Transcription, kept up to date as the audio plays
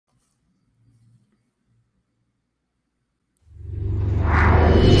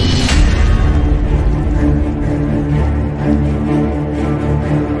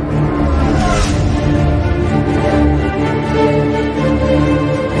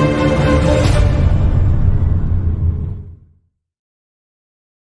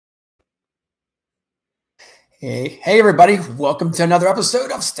Hey, everybody. Welcome to another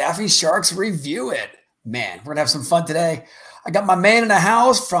episode of Staffy Sharks Review It. Man, we're going to have some fun today. I got my man in the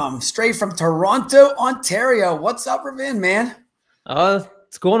house straight from Toronto, Ontario. What's up, Ravin, man?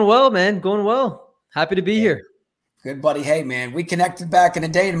 It's going well, man. Going well. Happy to be here. Good, buddy. Hey, man, we connected back in the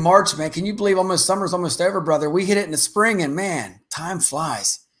day in March, man. Can you believe summer's almost over, brother? We hit it in the spring, and man, time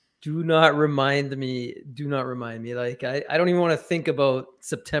flies. Do not remind me. Do not remind me. Like, I don't even want to think about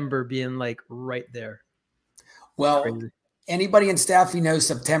September being like right there. Well, anybody in Staffy knows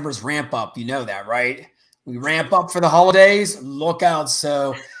September's ramp up. You know that, right? We ramp up for the holidays. Look out.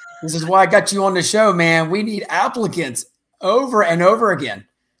 So this is why I got you on the show, man. We need applicants over and over again.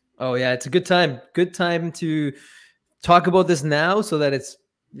 Oh, yeah. It's a good time. Good time to talk about this now so that it's,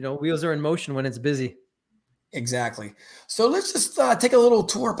 wheels are in motion when it's busy. Exactly. So let's just take a little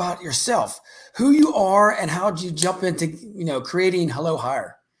tour about yourself, who you are and how did you jump into, creating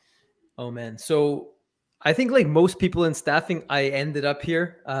Hellohire? Oh, man. So I think like most people in staffing, I ended up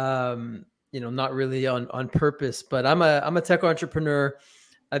here, not really on purpose, but I'm a tech entrepreneur.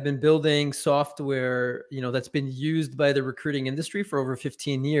 I've been building software, that's been used by the recruiting industry for over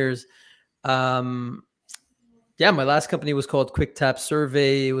 15 years. My last company was called Quick Tap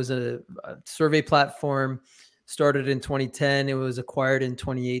Survey. It was a survey platform, started in 2010. It was acquired in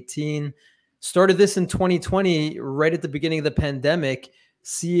 2018. Started this in 2020, right at the beginning of the pandemic,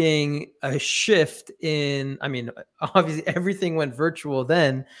 seeing a shift in, obviously everything went virtual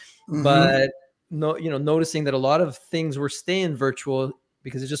then, but noticing that a lot of things were staying virtual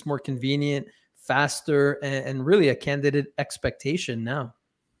because it's just more convenient, faster, and really a candidate expectation now.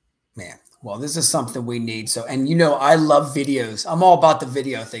 Man, well, this is something we need. So, and I love videos. I'm all about the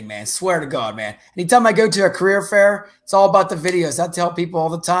video thing, man. Swear to God, man. Anytime I go to a career fair, it's all about the videos. I tell people all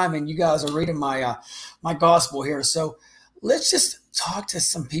the time, and you guys are reading my my gospel here. So let's just talk to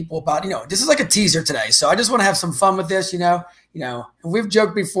some people about, this is like a teaser today. So I just want to have some fun with this, we've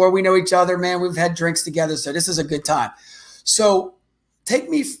joked before, we know each other, man. We've had drinks together. So this is a good time. So take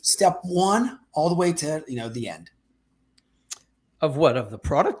me step one all the way to, the end. Of what? Of the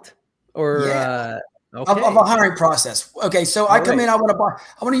product? Or okay. of a hiring process. Okay. So I come in, I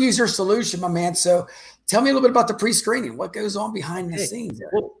want to use your solution, my man. So tell me a little bit about the pre-screening. What goes on behind the scenes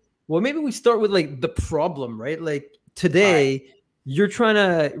there? Well, maybe we start with like the problem, right? Like today, you're trying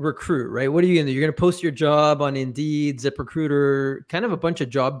to recruit, right? What are you going to do? You're going to post your job on Indeed, ZipRecruiter, kind of a bunch of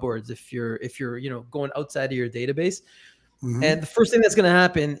job boards if you're going outside of your database. And the first thing that's going to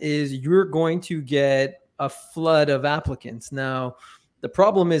happen is you're going to get a flood of applicants. Now, the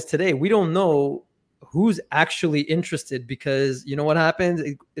problem is today we don't know who's actually interested because you know what happens?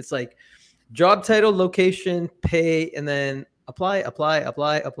 It's like job title, location, pay, and then apply.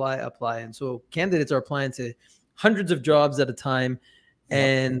 And so candidates are applying to hundreds of jobs at a time.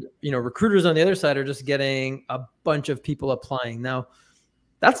 And, recruiters on the other side are just getting a bunch of people applying. Now,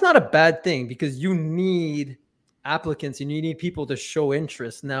 that's not a bad thing because you need applicants and you need people to show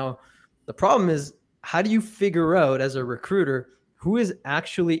interest. Now, the problem is, how do you figure out as a recruiter who is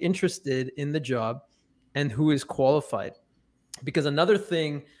actually interested in the job and who is qualified? Because another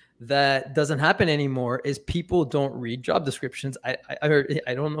thing that doesn't happen anymore is people don't read job descriptions. I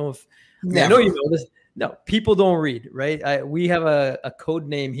don't know if I know you know this. No, people don't read, right? We have a code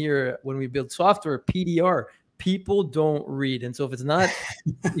name here when we build software, PDR. People don't read. And so if it's not,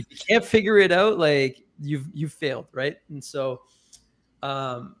 if you can't figure it out, like you've failed, right? And so,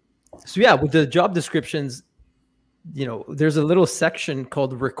 with the job descriptions, there's a little section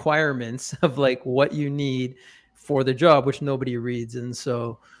called requirements of like what you need for the job, which nobody reads. And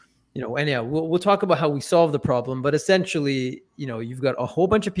so, we'll talk about how we solve the problem, but essentially, you've got a whole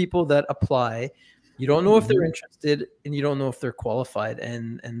bunch of people that apply. You don't know if they're interested and you don't know if they're qualified.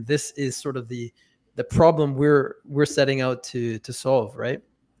 And this is sort of the problem we're setting out to solve, right?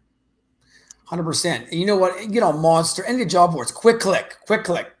 100%. And you know what? Get on Monster, any of the job boards, quick click.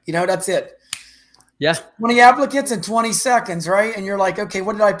 That's it. Yeah. 20 applicants in 20 seconds, right? And you're like, okay,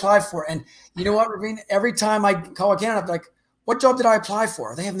 what did I apply for? And you know what, Ravin? Every time I call a candidate, I'm like, what job did I apply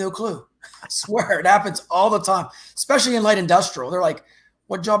for? They have no clue. I swear it happens all the time, especially in light industrial. They're like,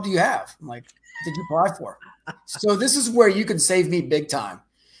 what job do you have? I'm like, what did you apply for? So this is where you can save me big time.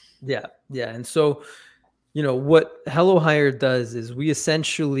 Yeah. And so, what Hellohire does is we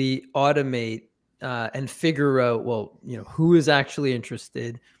essentially automate and figure out, who is actually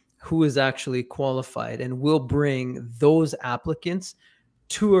interested, who is actually qualified, and we'll bring those applicants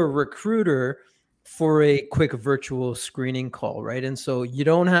to a recruiter for a quick virtual screening call, right? And so you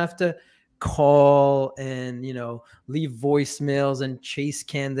don't have to call and, leave voicemails and chase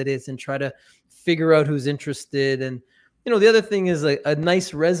candidates and try to figure out who's interested. And, the other thing is a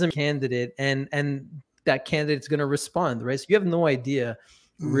nice resume candidate and that candidate's going to respond, right? So you have no idea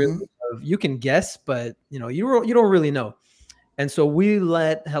really. You can guess, but you don't really know. And so we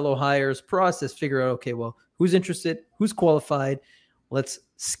let Hellohire's process figure out, okay, well, who's interested, who's qualified. Let's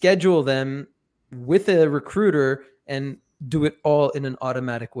schedule them with a recruiter and do it all in an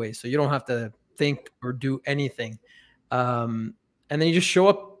automatic way. So you don't have to think or do anything. And then you just show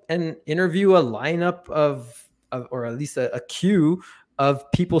up and interview a lineup of or at least a queue of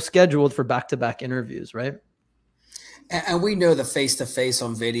people scheduled for back-to-back interviews, right? And we know the face-to-face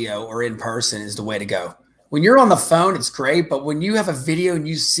on video or in person is the way to go. When you're on the phone, it's great, but when you have a video and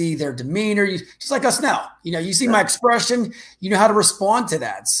you see their demeanor, just like us now, you see my expression, you know how to respond to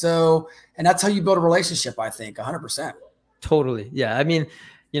that. So, and that's how you build a relationship, I think, 100%. Totally. Yeah. I mean,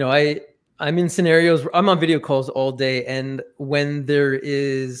 I'm in scenarios where I'm on video calls all day. And when there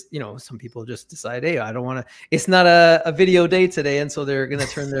is, some people just decide, hey, I don't want to, it's not a video day today. And so they're going to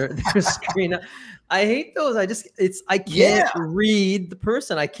turn their screen on. I hate those. I can't read the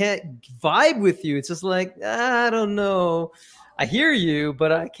person. I can't vibe with you. It's just like, I don't know. I hear you,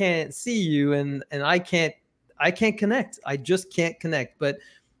 but I can't see you. And I can't connect. I just can't connect. But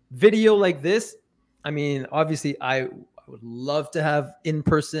video like this, I mean, obviously I would love to have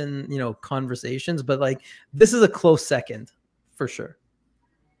in-person, conversations, but like this is a close second for sure.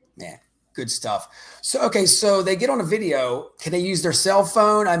 Yeah. Good stuff. So, okay. So they get on a video. Can they use their cell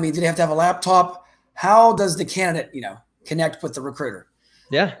phone? I mean, do they have to have a laptop? How does the candidate, connect with the recruiter?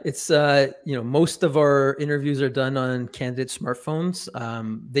 Yeah, it's, most of our interviews are done on candidate smartphones.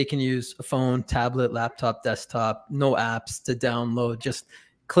 They can use a phone, tablet, laptop, desktop, no apps to download. Just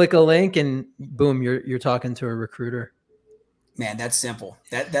click a link and boom, you're talking to a recruiter. Man, that's simple.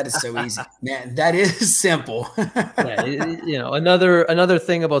 That is so easy. Man, that is simple. Yeah, another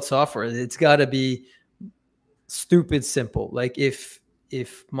thing about software, it's got to be stupid simple. Like if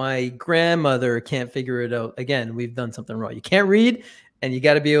my grandmother can't figure it out, again, we've done something wrong. You can't read, and you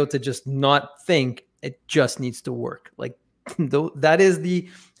got to be able to just not think. It just needs to work. Like that is the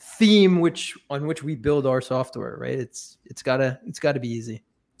theme on which we build our software, right? It's gotta be easy.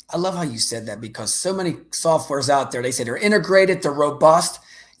 I love how you said that, because so many softwares out there, they say they're integrated, they're robust.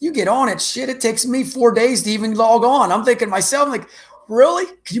 You get on it, shit, it takes me 4 days to even log on. I'm thinking to myself, like, really?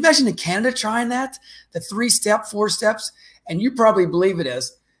 Can you imagine in Canada trying that? The 3-step, 4 steps? And you probably believe it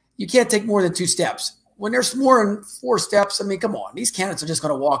is. You can't take more than 2 steps. When there's more than 4 steps, I mean, come on. These candidates are just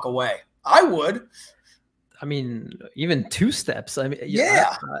going to walk away. I would. I mean, even 2 steps. I mean,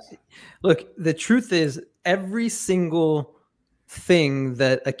 yeah. Look, the truth is every single thing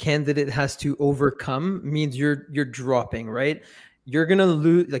that a candidate has to overcome means you're dropping, right? You're going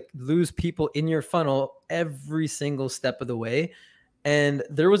to lose people in your funnel every single step of the way. And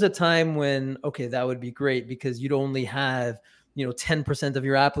there was a time when, okay, that would be great because you'd only have, 10% of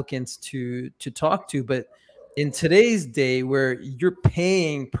your applicants to talk to. But in today's day where you're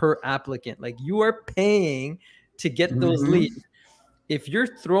paying per applicant, like you are paying to get those leads. If you're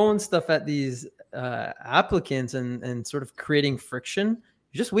throwing stuff at these applicants and sort of creating friction,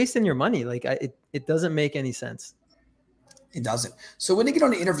 you're just wasting your money. Like it doesn't make any sense. It doesn't. So when they get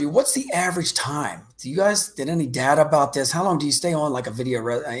on the interview, what's the average time? Do you guys did any data about this? How long do you stay on like a video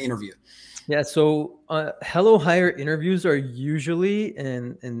interview? Yeah. So Hellohire interviews are usually,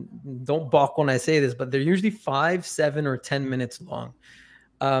 and don't balk when I say this, but they're usually 5, 7, or 10 minutes long.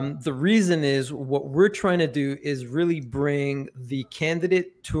 The reason is what we're trying to do is really bring the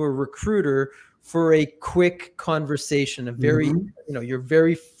candidate to a recruiter for a quick conversation, a very, your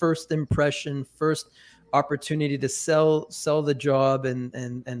very first impression, first opportunity to sell the job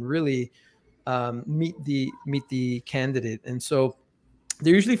and really meet the candidate. And so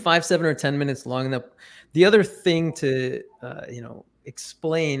they're usually 5, 7, or 10 minutes long. And the other thing to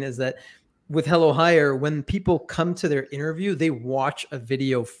explain is that with Hellohire, when people come to their interview, they watch a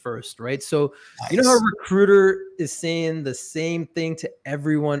video first, right? So nice. You know how a recruiter is saying the same thing to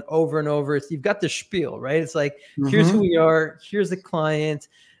everyone over and over. You've got the spiel, right? It's like, here's who we are, here's the client,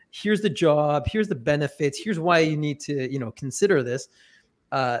 here's the job, here's the benefits, here's why you need to, consider this.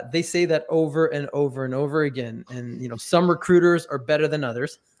 They say that over and over and over again. And, some recruiters are better than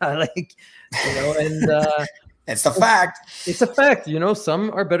others. It's a fact. It's a fact.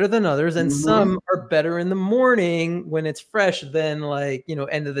 Some are better than others, and some are better in the morning when it's fresh than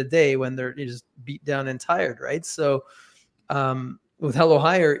end of the day when they're just beat down and tired, right? So with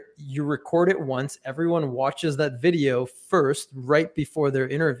Hellohire, you record it once. Everyone watches that video first, right before their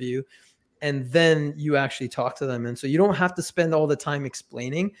interview, and then you actually talk to them. And so you don't have to spend all the time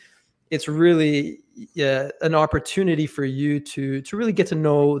explaining. It's really an opportunity for you to really get to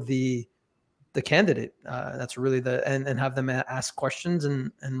know the candidate. That's really and have them ask questions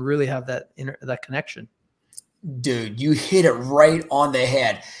and really have that connection. Dude, you hit it right on the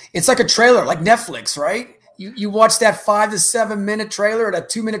head. It's like a trailer, like Netflix, right? You watch that 5 to 7 minute trailer or that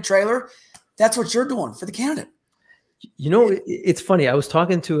 2 minute trailer. That's what you're doing for the candidate. You know, it's funny. I was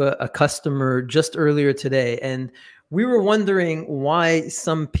talking to a customer just earlier today, and we were wondering why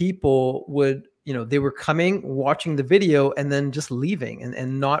some people would, you know, they were coming, watching the video, and then just leaving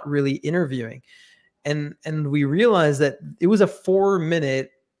and not really interviewing. And we realized that it was a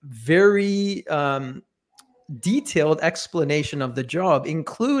 4-minute, very detailed explanation of the job,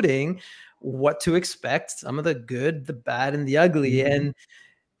 including what to expect, some of the good, the bad, and the ugly. Mm-hmm.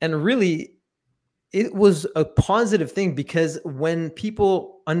 And really, it was a positive thing, because when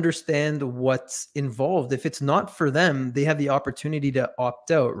people understand what's involved, if it's not for them, they have the opportunity to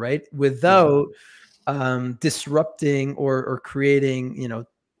opt out, right? Without disrupting or creating,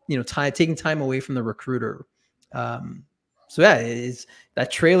 taking time away from the recruiter. So yeah,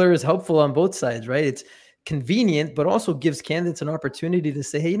 that trailer is helpful on both sides, right? It's convenient, but also gives candidates an opportunity to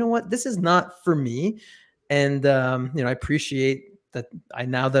say, hey, you know what, this is not for me. And, I appreciate that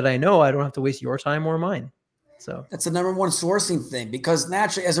now that I know, I don't have to waste your time or mine. So that's the number one sourcing thing, because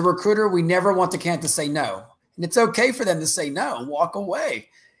naturally as a recruiter, we never want the candidate to say no. And it's okay for them to say no and walk away.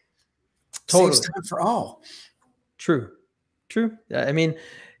 Totally. Saves time for all. True. I mean,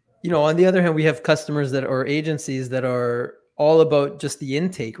 on the other hand, we have customers that are agencies that are all about just the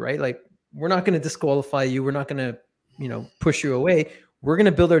intake, right? Like, we're not going to disqualify you. We're not going to, push you away. We're going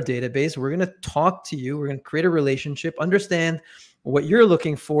to build our database. We're going to talk to you. We're going to create a relationship, understand what you're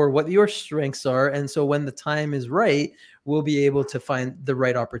looking for, what your strengths are. And so when the time is right, we'll be able to find the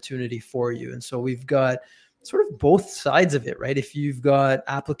right opportunity for you. And so we've got sort of both sides of it, right? If you've got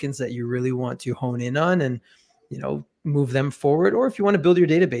applicants that you really want to hone in on and, move them forward, or if you want to build your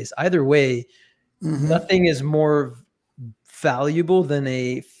database, either way, nothing is more valuable than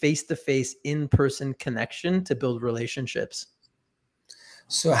a face-to-face, in-person connection to build relationships.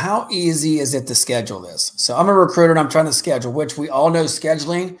 So how easy is it to schedule this? So I'm a recruiter and I'm trying to schedule, which we all know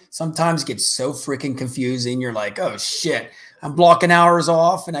scheduling sometimes gets so freaking confusing. You're like, oh shit, I'm blocking hours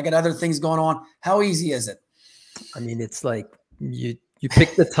off and I got other things going on. How easy is it? I mean, it's like you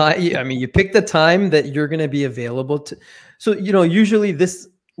pick the time. You pick the time that you're going to be available to. So, usually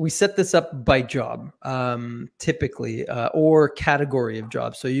we set this up by job, typically, or category of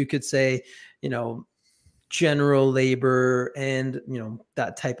job. So you could say, general labor and,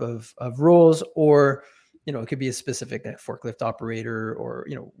 that type of roles, or, it could be a specific forklift operator or,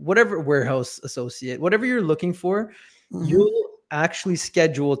 whatever, warehouse associate, whatever you're looking for, you'll actually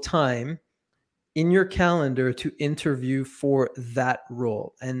schedule time in your calendar to interview for that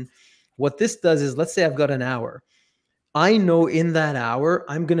role. And what this does is, let's say I've got an hour. I know in that hour,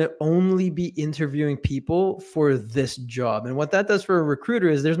 I'm going to only be interviewing people for this job. And what that does for a recruiter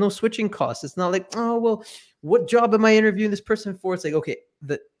is there's no switching costs. It's not like, oh, well, what job am I interviewing this person for? It's like, okay,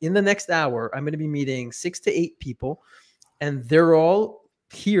 in the next hour, I'm going to be meeting 6 to 8 people, and they're all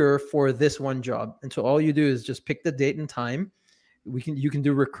here for this one job. And so all you do is just pick the date and time. You can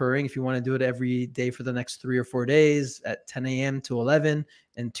do recurring if you want to do it every day for the next 3 or 4 days at 10 a.m. to 11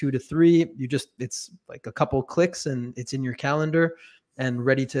 and 2 to 3. It's like a couple clicks and it's in your calendar and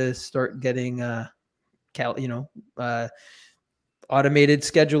ready to start getting automated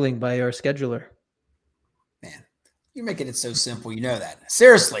scheduling by our scheduler. Man, you're making it so simple. You know that.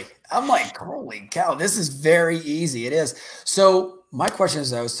 Seriously. I'm like, holy cow, this is very easy. It is. So my question is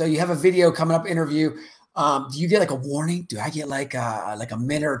though, so you have a video coming up interview. Do you get like a warning? Do I get like a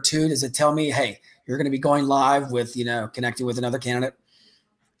minute or two? Does it tell me, hey, you're going to be going live with, connecting with another candidate?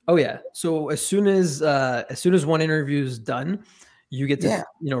 Oh yeah. So as soon as one interview is done, you get to,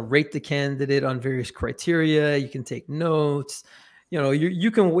 rate the candidate on various criteria. You can take notes,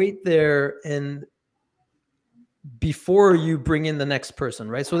 you can wait there and before you bring in the next person,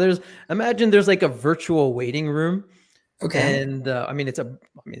 right? So imagine there's like a virtual waiting room. Okay. And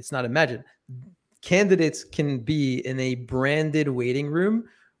it's not imagine. Candidates can be in a branded waiting room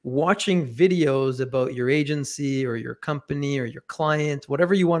watching videos about your agency or your company or your client,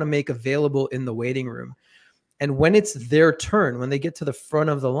 whatever you want to make available in the waiting room. And when it's their turn, when they get to the front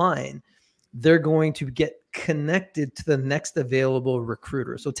of the line, they're going to get connected to the next available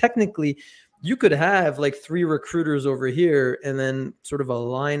recruiter. So technically, you could have like 3 recruiters over here and then sort of a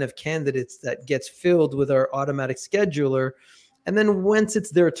line of candidates that gets filled with our automatic scheduler. And then once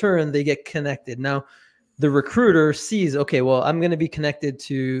it's their turn, they get connected. Now, the recruiter sees, okay, well, I'm going to be connected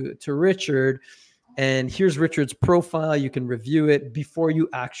to Richard, and here's Richard's profile. You can review it before you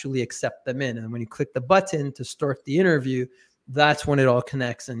actually accept them in. And when you click the button to start the interview, that's when it all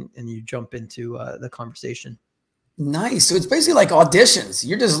connects and you jump into the conversation. Nice. So it's basically like auditions.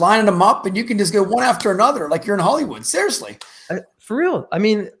 You're just lining them up and you can just go one after another, like you're in Hollywood. Seriously. For real. I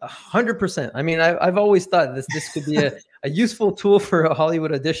mean, 100%. I mean, I've always thought this could be a useful tool for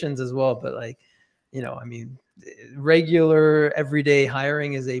Hollywood auditions as well. But like, you know, I mean, regular everyday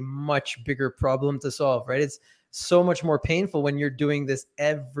hiring is a much bigger problem to solve, right? It's so much more painful when you're doing this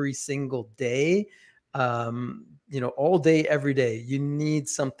every single day. You know, all day, every day. You need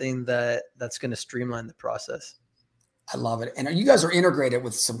something that's going to streamline the process. I love it. And you guys are integrated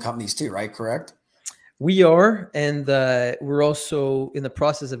with some companies too, right? Correct? We are, and we're also in the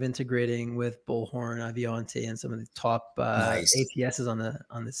process of integrating with Bullhorn, Aviante, and some of the top Nice. ATSs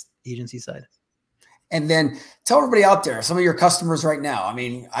on this agency side. And then tell everybody out there, some of your customers right now. I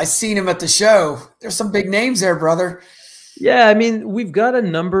mean, I seen them at the show. There's some big names there, brother. Yeah, I mean, we've got a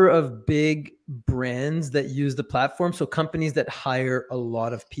number of big brands that use the platform. So companies that hire a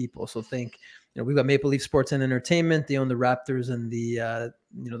lot of people. So think, you know, we've got Maple Leaf Sports and Entertainment. They own the Raptors and the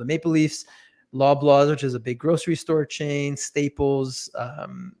the Maple Leafs. Loblaws, which is a big grocery store chain, Staples.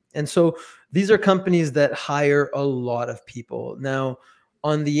 And so these are companies that hire a lot of people. Now,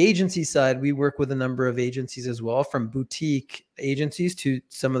 on the agency side, we work with a number of agencies as well, from boutique agencies to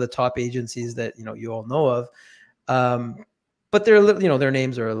some of the top agencies that, you know, you all know of. But they're, you know, their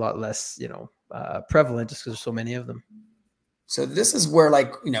names are a lot less, you know, prevalent just because there's so many of them. So this is where,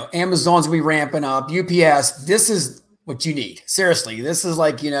 like, you know, Amazon's gonna be ramping up, UPS, this is what you need. Seriously, this is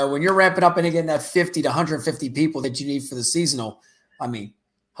like, you know, when you're ramping up and getting that 50 to 150 people that you need for the seasonal, I mean,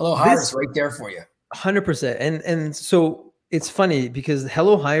 Hellohire is right there for you. 100%. And so it's funny because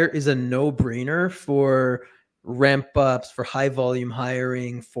Hellohire is a no-brainer for ramp ups, for high volume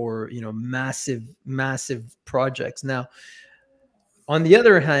hiring, for, you know, massive projects. Now, on the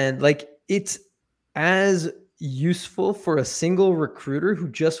other hand, like, it's as useful for a single recruiter who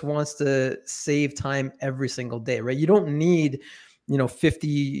just wants to save time every single day, right? You don't need, you know, 50,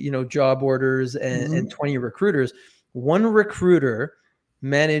 you know, job orders and 20 recruiters. One recruiter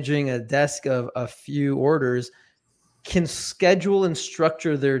managing a desk of a few orders can schedule and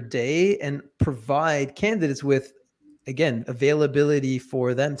structure their day and provide candidates with, again, availability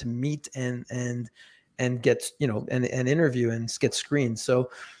for them to meet and get, you know, an interview and get screened. So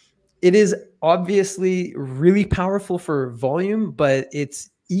it is obviously really powerful for volume, but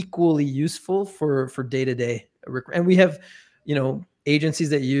it's equally useful for day-to-day. And we have, you know, agencies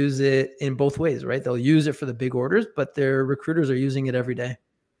that use it in both ways, right? They'll use it for the big orders, but their recruiters are using it every day.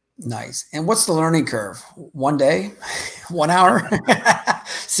 Nice. And what's the learning curve? 1 day, 1 hour?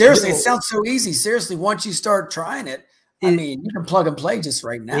 Seriously, it sounds so easy. Seriously, once you start trying it, I mean, you can plug and play just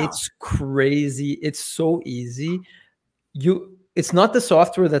right now. It's crazy. It's so easy. It's not the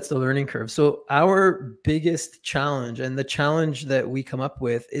software that's the learning curve. So our biggest challenge, and the challenge that we come up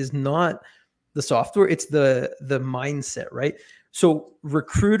with, is not the software, it's the mindset, right? So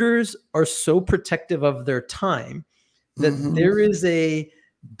recruiters are so protective of their time that there is a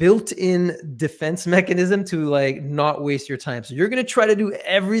built-in defense mechanism to, like, not waste your time. So you're going to try to do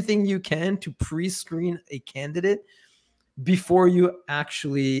everything you can to pre-screen a candidate before you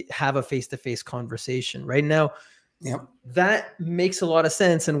actually have a face-to-face conversation. Right now, that makes a lot of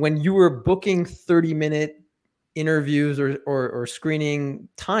sense. And when you were booking 30-minute interviews or screening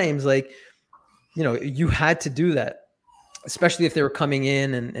times, like, you know, you had to do that, especially if they were coming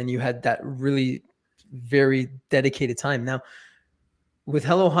in and you had that really very dedicated time. Now, with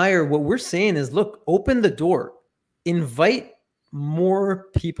Hellohire, what we're saying is, look, open the door, invite more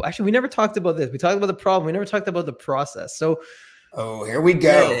people. Actually, we never talked about this. We talked about the problem. We never talked about the process. So, oh, here we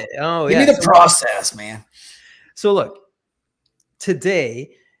go. Give me the process, man. So look,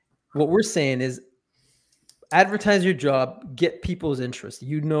 today, what we're saying is advertise your job, get people's interest.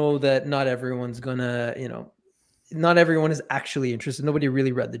 You know that not everyone's gonna, you know, not everyone is actually interested. Nobody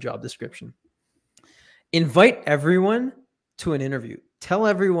really read the job description. Invite everyone to an interview. Tell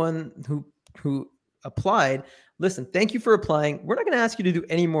everyone who applied, listen, thank you for applying. We're not going to ask you to do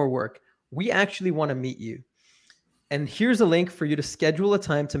any more work. We actually want to meet you. And here's a link for you to schedule a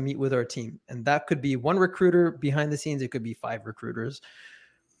time to meet with our team. And that could be one recruiter behind the scenes. It could be 5 recruiters.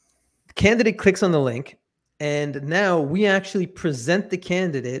 The candidate clicks on the link. And now we actually present the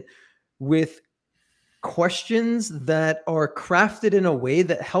candidate with questions that are crafted in a way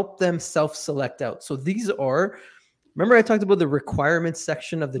that help them self-select out. So these are, remember I talked about the requirements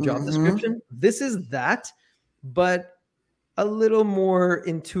section of the job description? This is that, but a little more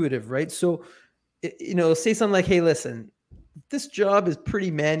intuitive, right? So, you know, say something like, hey, listen, this job is pretty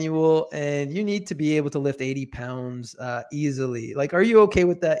manual and you need to be able to lift 80 pounds easily. Like, are you okay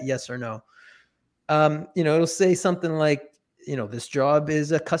with that? Yes or no? You know, it'll say something like, you know, this job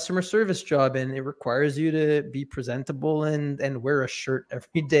is a customer service job and it requires you to be presentable and wear a shirt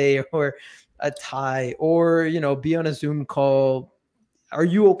every day or a tie, or, you know, be on a Zoom call. Are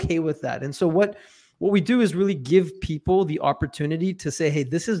you okay with that? And so what we do is really give people the opportunity to say, hey,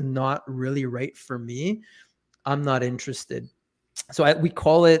 this is not really right for me. I'm not interested. So we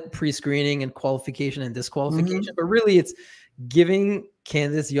call it pre-screening and qualification and disqualification, but really it's giving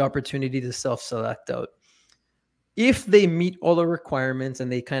candidates the opportunity to self-select out. If they meet all the requirements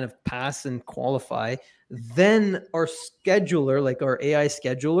and they kind of pass and qualify, then our scheduler, like our AI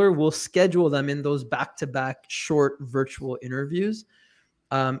scheduler, will schedule them in those back-to-back short virtual interviews.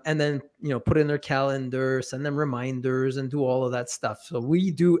 And then, you know, put in their calendar, send them reminders, and do all of that stuff. So we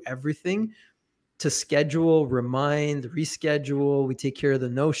do everything to schedule, remind, reschedule. We take care of the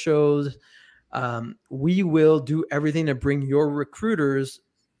no-shows. We will do everything to bring your recruiters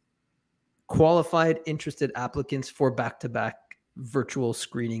qualified, interested applicants for back-to-back virtual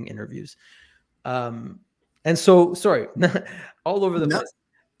screening interviews. And so, sorry, all over the place.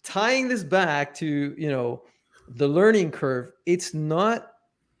 Tying this back to, you know, the learning curve, it's not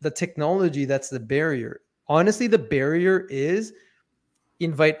the technology that's the barrier. Honestly, the barrier is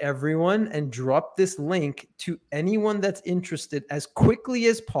invite everyone and drop this link to anyone that's interested as quickly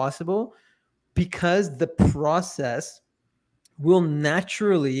as possible, because the process will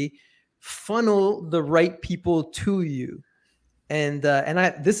naturally funnel the right people to you. And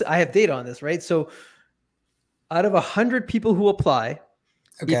I have data on this, right? So out of 100 people who apply,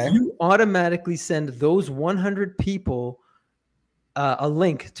 if you automatically send those 100 people a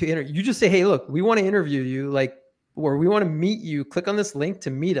link to interview, you just say, hey, look, we want to interview you, like, or we want to meet you, click on this link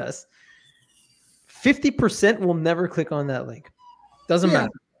to meet us. 50% will never click on that link. Doesn't matter.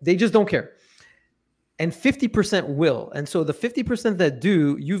 They just don't care. And 50% will. And so the 50% that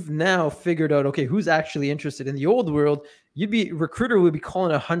do, you've now figured out, okay, who's actually interested. In the old world, recruiter would be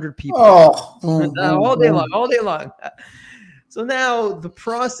calling 100 people all day long. So now the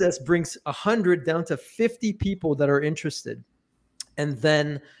process brings 100 down to 50 people that are interested. And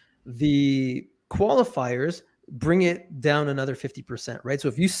then the qualifiers bring it down another 50%, right? So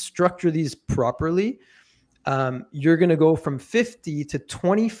if you structure these properly, you're going to go from 50 to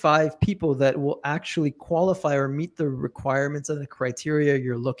 25 people that will actually qualify or meet the requirements and the criteria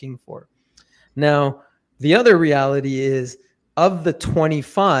you're looking for. Now, the other reality is, of the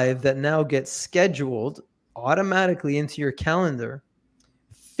 25 that now get scheduled automatically into your calendar,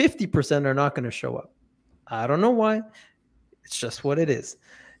 50% are not going to show up. I don't know why. It's just what it is.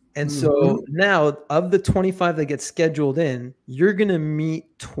 And so now, of the 25 that get scheduled in, you're going to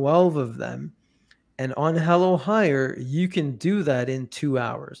meet 12 of them. And on Hellohire, you can do that in 2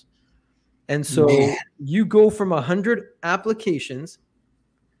 hours. And so you go from 100 applications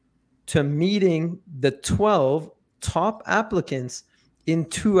to meeting the 12 top applicants in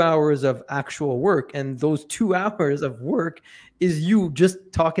 2 hours of actual work. And those 2 hours of work is you just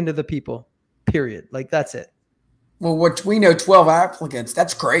talking to the people, period. Like, that's it. Well, what we know, 12 applicants,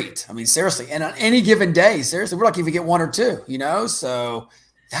 that's great. I mean, seriously. And on any given day, seriously, we're lucky if we get 1 or 2, you know? So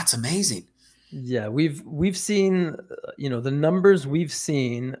that's amazing. Yeah, we've seen, you know, the numbers we've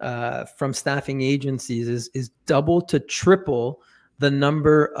seen from staffing agencies is double to triple the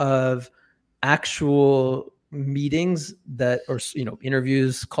number of actual meetings that, or, you know,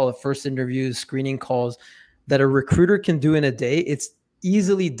 interviews, call it first interviews, screening calls, that a recruiter can do in a day. It's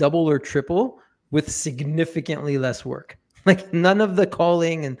easily double or triple with significantly less work. Like, none of the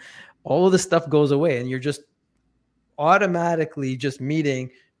calling and all of the stuff goes away, and you're just automatically just meeting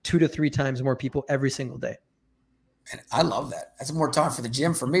 2 to 3 times more people every single day. And I love that. That's more time for the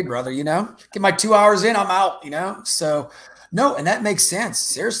gym for me, brother, you know? Get my 2 hours in, I'm out, you know? So, no, and that makes sense.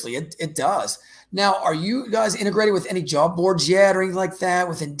 Seriously, it does. Now, are you guys integrated with any job boards yet or anything like that,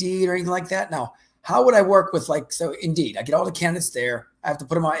 with Indeed or anything like that? Now, how would I work with, like, so Indeed, I get all the candidates there. I have to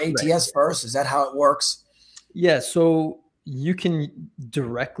put them on ATS first. Is that how it works? Yeah, so you can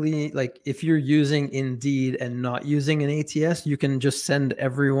directly, like, if you're using Indeed and not using an ATS, you can just send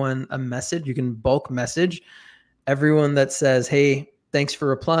everyone a message. You can bulk message everyone that says, hey, thanks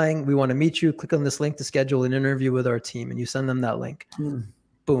for applying. We want to meet you. Click on this link to schedule an interview with our team. And you send them that link.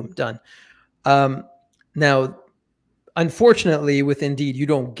 Boom, done. Now, unfortunately, with Indeed, you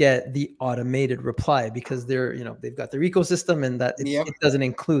don't get the automated reply because they're, you know, they've got their ecosystem, and that it doesn't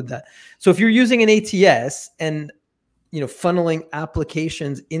include that. So if you're using an ATS and, you know, funneling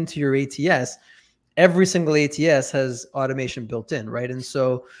applications into your ATS, every single ATS has automation built in, right? And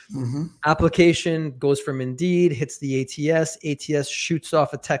so application goes from Indeed, hits the ATS shoots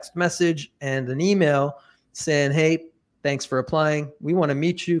off a text message and an email saying, hey, thanks for applying. We want to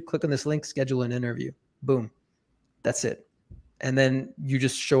meet you. Click on this link, schedule an interview. Boom. That's it. and then you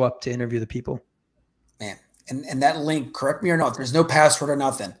just show up to interview the people. Man, and that link, correct me or not, there's no password or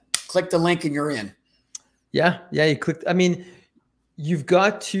nothing. Click the link and you're in. Yeah, you click. I mean, you've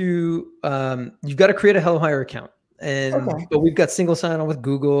got to create a Hellohire account, but we've got single sign-on with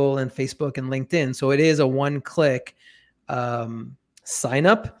Google and Facebook and LinkedIn, so it is a one-click sign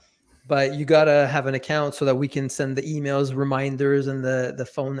up. But you got to have an account so that we can send the emails, reminders, and the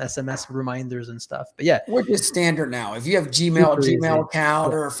phone SMS reminders and stuff. But yeah, which is standard now. If you have Gmail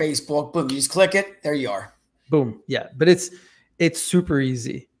account or Facebook, boom, you just click it. There you are. Boom. Yeah, but it's super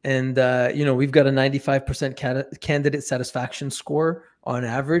easy. And, we've got a 95% candidate satisfaction score on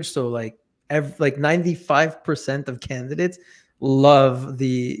average. So like 95% of candidates love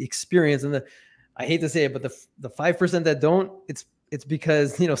the experience. And I hate to say it, but the 5% that don't, it's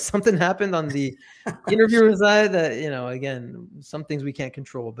because, something happened on the interviewer side that, again, some things we can't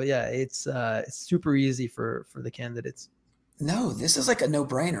control. But yeah, it's super easy for the candidates. No, this is like a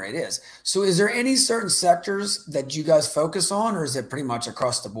no-brainer. It is. So is there any certain sectors that you guys focus on, or is it pretty much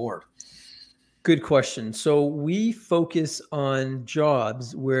across the board? Good question. So we focus on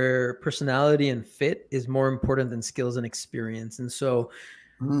jobs where personality and fit is more important than skills and experience. And so,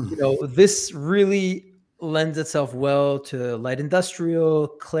 this really lends itself well to light industrial,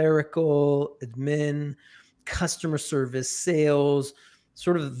 clerical, admin, customer service, sales,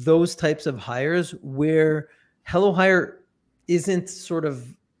 sort of those types of hires where Hellohire isn't sort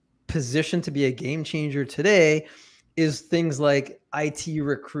of positioned to be a game changer today, is things like IT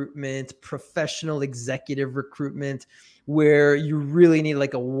recruitment, professional executive recruitment, where you really need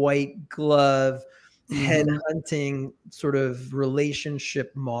like a white glove headhunting sort of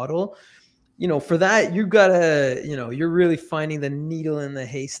relationship model. For that, you gotta, you're really finding the needle in the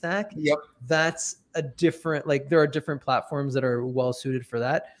haystack. Yep. That's a different, there are different platforms that are well suited for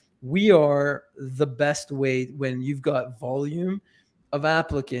that. We are the best way when you've got volume of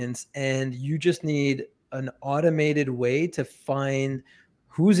applicants and you just need an automated way to find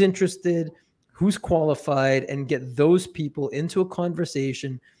who's interested, who's qualified, and get those people into a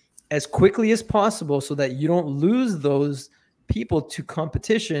conversation as quickly as possible so that you don't lose those people to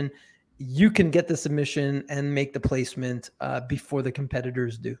competition. You can get the submission and make the placement before the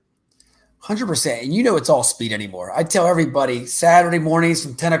competitors do. 100%. And it's all speed anymore. I tell everybody Saturday mornings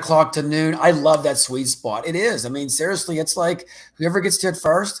from 10 o'clock to noon, I love that sweet spot. It is. I mean, seriously, it's like whoever gets to it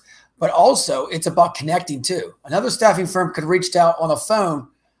first, but also it's about connecting too. Another staffing firm could reach out on the phone.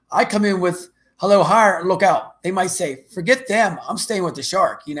 I come in with Hellohire and look out. They might say, forget them. I'm staying with the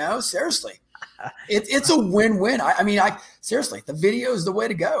shark, seriously. It's a win-win. I mean, seriously, the video is the way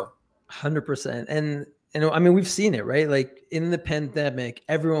to go. 100%. And I mean, we've seen it, right? Like in the pandemic,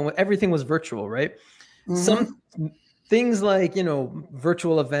 everything was virtual, right? Some things like,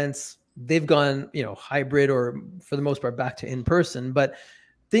 virtual events, they've gone, hybrid or for the most part back to in-person, but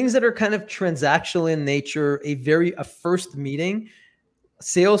things that are kind of transactional in nature, a first meeting,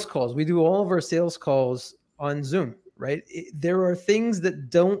 sales calls. We do all of our sales calls on Zoom, right? There are things that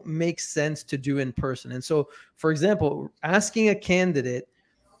don't make sense to do in person. And so, for example, asking a candidate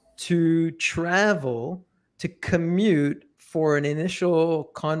to travel, to commute for an initial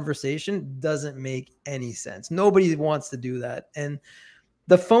conversation doesn't make any sense. Nobody wants to do that. And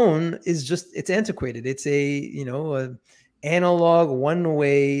the phone is it's antiquated. It's a analog,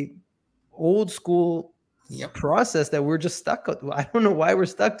 one-way, old school process that we're just stuck with. I don't know why we're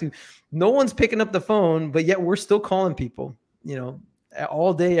stuck to. No one's picking up the phone, but yet we're still calling people,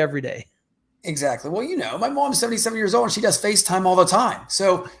 all day, every day. Exactly. Well, my mom's 77 years old and she does FaceTime all the time.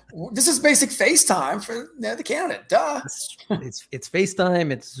 So this is basic FaceTime for the candidate. Duh. It's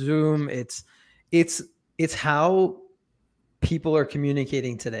FaceTime. It's Zoom. It's how people are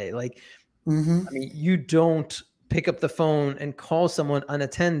communicating today. Like, I mean, you don't pick up the phone and call someone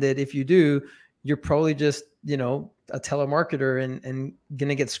unattended. If you do, you're probably just, a telemarketer and going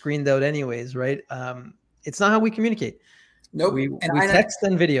to get screened out anyways. Right. It's not how we communicate. Nope. We text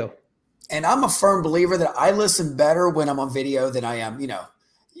and video. And I'm a firm believer that I listen better when I'm on video than I am,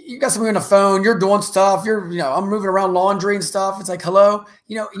 you got somebody on the phone, you're doing stuff, I'm moving around laundry and stuff. It's like, hello,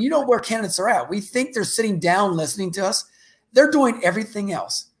 where candidates are at. We think they're sitting down listening to us. They're doing everything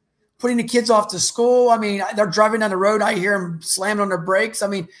else, putting the kids off to school. I mean, they're driving down the road. I hear them slamming on their brakes. I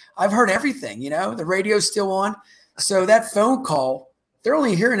mean, I've heard everything, the radio's still on. So that phone call, they're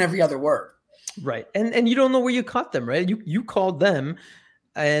only hearing every other word. Right. And you don't know where you caught them, right? You called them.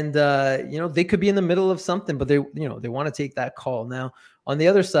 And, they could be in the middle of something, but they want to take that call. Now, on the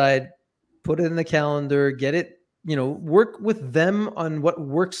other side, put it in the calendar, get it, work with them on what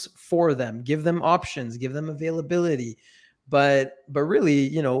works for them, give them options, give them availability, but really,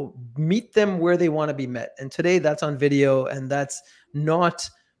 you know, meet them where they want to be met. And today that's on video, and that's not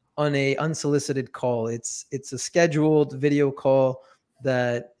on a unsolicited call. It's a scheduled video call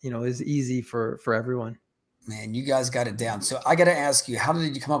that, you know, is easy for everyone. Man, you guys got it down. So I got to ask you, how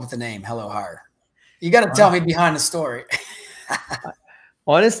did you come up with the name Hellohire? You got to tell me behind the story.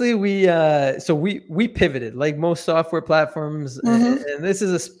 Honestly, we pivoted like most software platforms, and this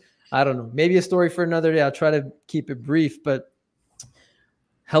is I don't know, maybe a story for another day. I'll try to keep it brief, but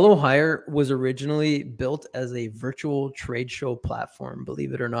Hellohire was originally built as a virtual trade show platform,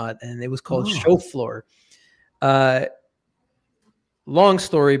 believe it or not, and it was called Show Floor. Long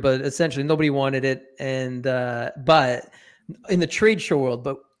story, but essentially nobody wanted it, and but in the trade show world,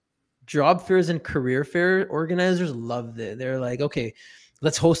 but job fairs and career fair organizers loved it. They're like, okay,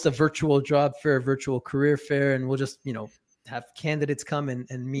 let's host a virtual job fair, virtual career fair, and we'll just, you know, have candidates come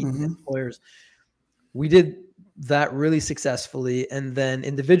and meet employers. We did that really successfully. And then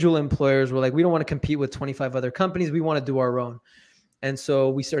individual employers were like, we don't want to compete with 25 other companies. We want to do our own. And so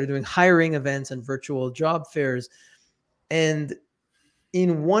we started doing hiring events and virtual job fairs. And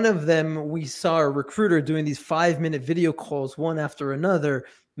in one of them, we saw a recruiter doing these 5-minute video calls, one after another,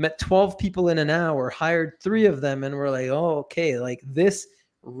 met 12 people in an hour, hired 3 of them. And we're like, oh, okay, like this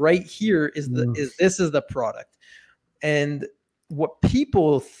right here is this is the product. And what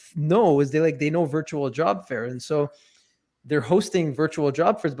people know is they know virtual job fair. And so they're hosting virtual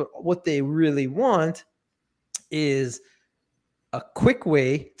job fairs, but what they really want is a quick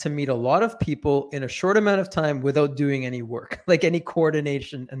way to meet a lot of people in a short amount of time without doing any work, like any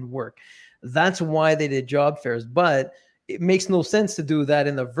coordination and work. That's why they did job fairs. But it makes no sense to do that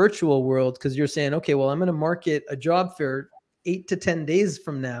in the virtual world, because you're saying, okay, well, I'm going to market a job fair 8 to 10 days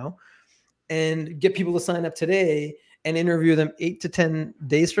from now and get people to sign up today and interview them 8 to 10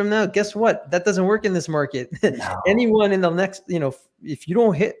 days from now. Guess what? That doesn't work in this market. No. Anyone in the next, you know, if you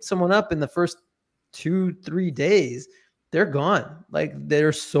don't hit someone up in the first 2-3 days, they're gone. Like,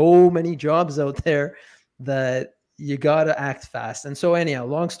 there's so many jobs out there that you got to act fast. And so anyhow,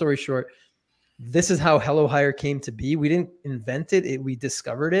 long story short, this is how Hellohire came to be. We didn't invent it. We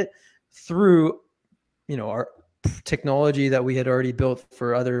discovered it through, you know, our technology that we had already built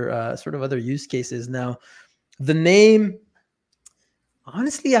for other sort of other use cases. Now, the name,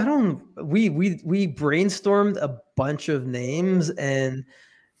 honestly, we brainstormed a bunch of names, and,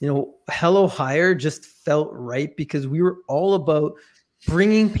 you know, Hellohire just felt right because we were all about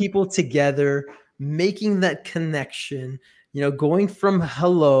bringing people together, making that connection, you know, going from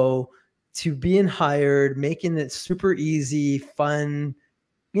hello to being hired, making it super easy, fun,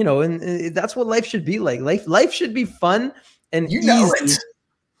 you know, and that's what life should be like. Life should be fun and easy.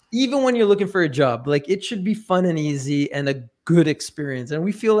 Even when you're looking for a job, like, it should be fun and easy and a good experience. And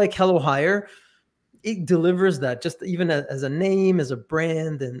we feel like Hellohire, it delivers that, just even as a name, as a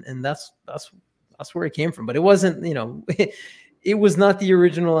brand. And that's where it came from. But it wasn't, you know, it was not the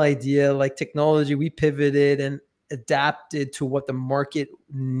original idea. Like technology, we pivoted and adapted to what the market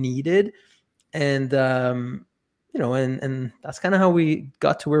needed. And, you know, and that's kind of how we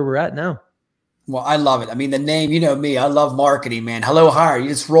got to where we're at now. Well, I love it. I mean, the name, you know me, I love marketing, man. Hellohire, you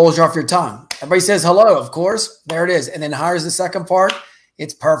just rolls off your tongue. Everybody says hello, of course. There it is. And then hire is the second part.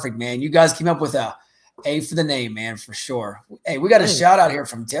 It's perfect, man. You guys came up with a for the name, man, for sure. Hey, we got a shout out here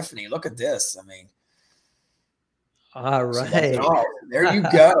from Tiffany. Look at this. I mean. All right. There you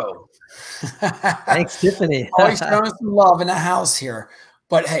go. Thanks, Tiffany. Always showing some love in the house here.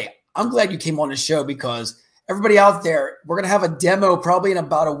 But hey, I'm glad you came on the show, because everybody out there, we're going to have a demo probably in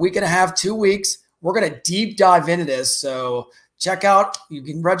about a week and a half, 2 weeks. We're going to deep dive into this. So check out, you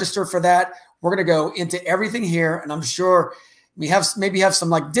can register for that. We're going to go into everything here. And I'm sure we maybe have some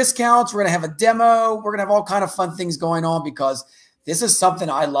like discounts. We're going to have a demo. We're going to have all kind of fun things going on, because this is something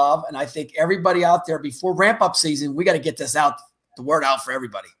I love. And I think everybody out there, before ramp up season, we got to get this out, the word out for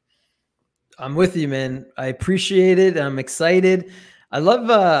everybody. I'm with you, man. I appreciate it. I'm excited. I love,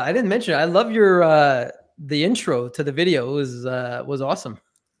 I didn't mention it. I love your, the intro to the video was awesome.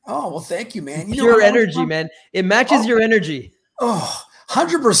 Oh, well, thank you, man. Pure energy, man. It matches your energy. Oh,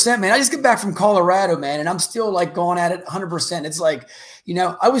 100%, man. I just get back from Colorado, man, and I'm still like going at it 100%. It's like, you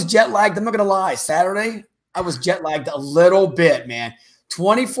know, I was jet lagged. I'm not going to lie. Saturday, I was jet lagged a little bit, man.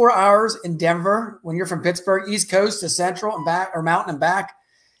 24 hours in Denver when you're from Pittsburgh, East Coast to Central and back, or Mountain and back.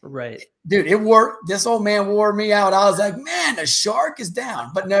 Right. Dude, it wore, this old man wore me out. I was like, man, the shark is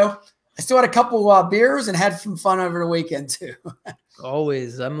down. But no, I still had a couple beers and had some fun over the weekend too.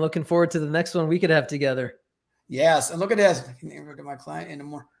 Always. I'm looking forward to the next one we could have together. Yes. And look at this. I can't even look at my client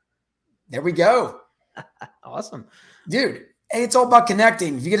anymore. There we go. Awesome. Dude, hey, it's all about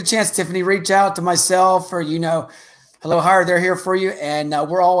connecting. If you get a chance, Tiffany, reach out to myself, or, you know, Hellohire, they're here for you, and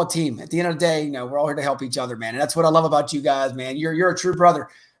we're all a team. At the end of the day, we're all here to help each other, man. And that's what I love about you guys, man. You're a true brother.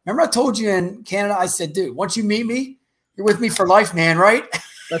 Remember I told you in Canada, I said, dude, once you meet me, you're with me for life, man, right?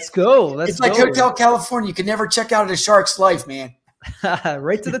 Let's go. It's like Hotel California. You can never check out of the Shark's life, man.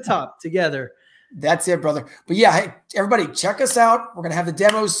 Right to the top together. That's it, brother. But yeah, hey, everybody, check us out. We're going to have the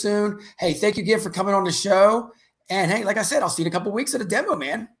demos soon. Hey, thank you again for coming on the show. And hey, like I said, I'll see you in a couple of weeks at a demo,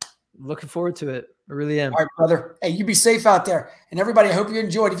 man. Looking forward to it. I really am. All right, brother. Hey, you be safe out there. And everybody, I hope you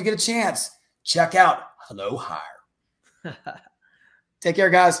enjoyed. If you get a chance, check out Hellohire. Take care,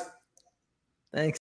 guys. Thanks.